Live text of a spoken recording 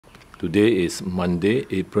Today is Monday,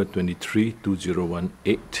 April 23,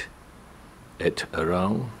 2018 at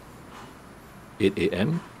around 8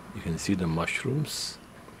 a.m. You can see the mushrooms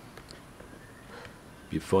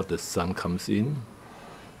before the sun comes in.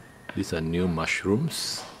 These are new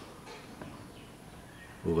mushrooms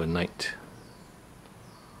overnight.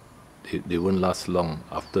 They won't last long.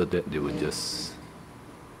 After that they will just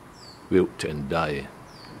wilt and die,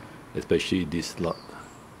 especially this lot.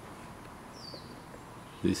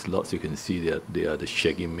 These lots you can see they are the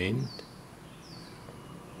shaggy mane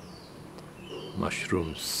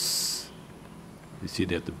mushrooms. You see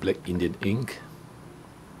they have the black Indian ink,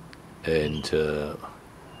 and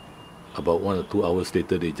about 1 or 2 hours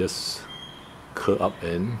later they just curl up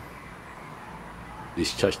and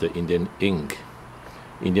discharge the Indian ink.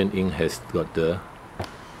 Indian ink has got the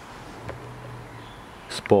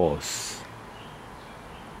spores.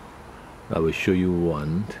 I will show you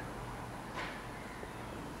one.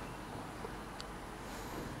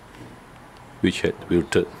 Which had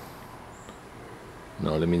wilted.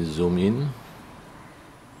 Now let me zoom in.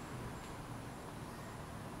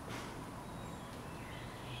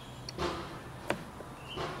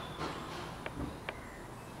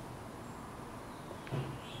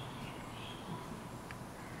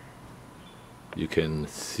 You can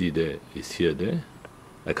see that it's here there.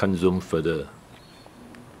 I can't zoom further.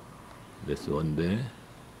 There's one there.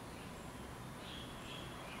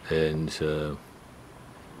 And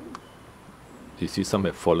you see some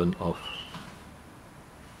have fallen off.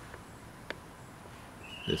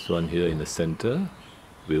 There's one here in the center,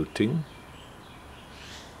 wilting.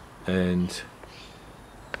 And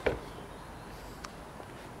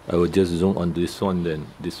I will just zoom on this one then.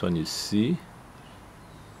 This one you see.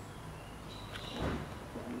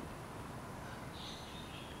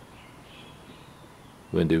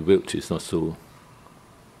 When they wilt, it's not so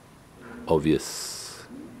obvious.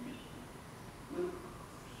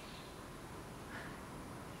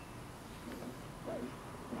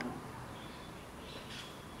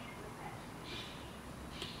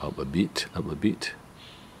 Up a bit, up a bit.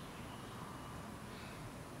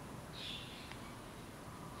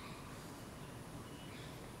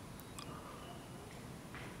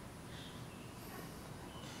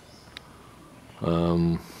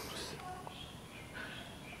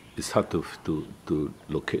 It's hard to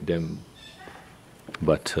locate them,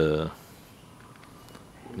 but let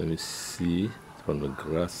me see from the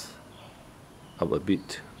grass. Up a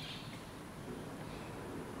bit.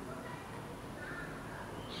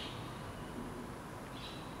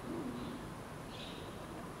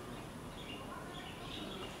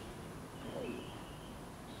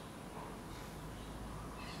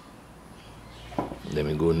 Let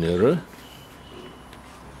me go nearer.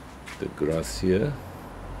 The grass here,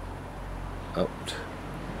 out.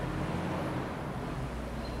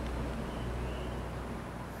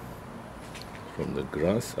 From the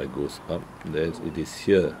grass, I goes up. There it is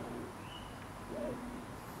here.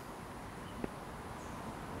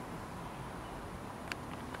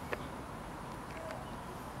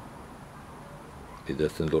 It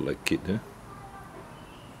doesn't look like it, eh?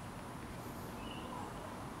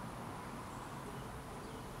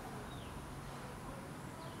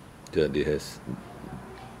 That it has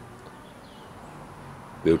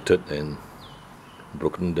wilted and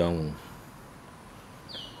broken down.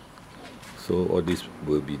 So all this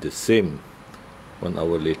will be the same 1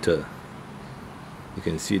 hour later. You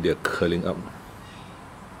can see they're curling up.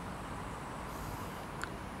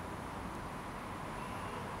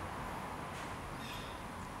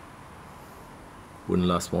 Won't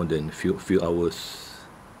last more than few hours.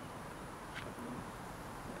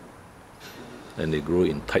 And they grow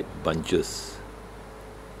in tight bunches,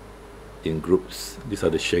 in groups. These are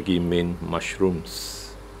the shaggy mane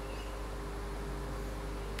mushrooms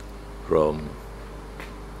from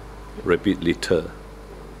rapid litter.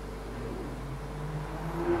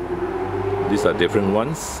 These are different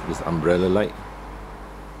ones. This umbrella-like.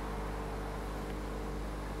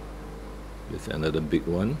 There's another big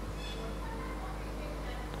one.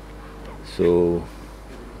 So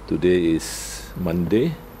today is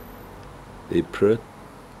Monday, April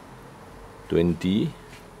 23,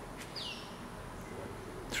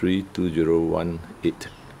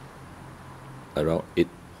 2018, around 8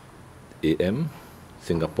 a.m.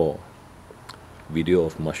 Singapore. Video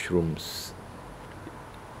of mushrooms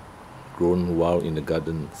grown wild in the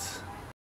gardens.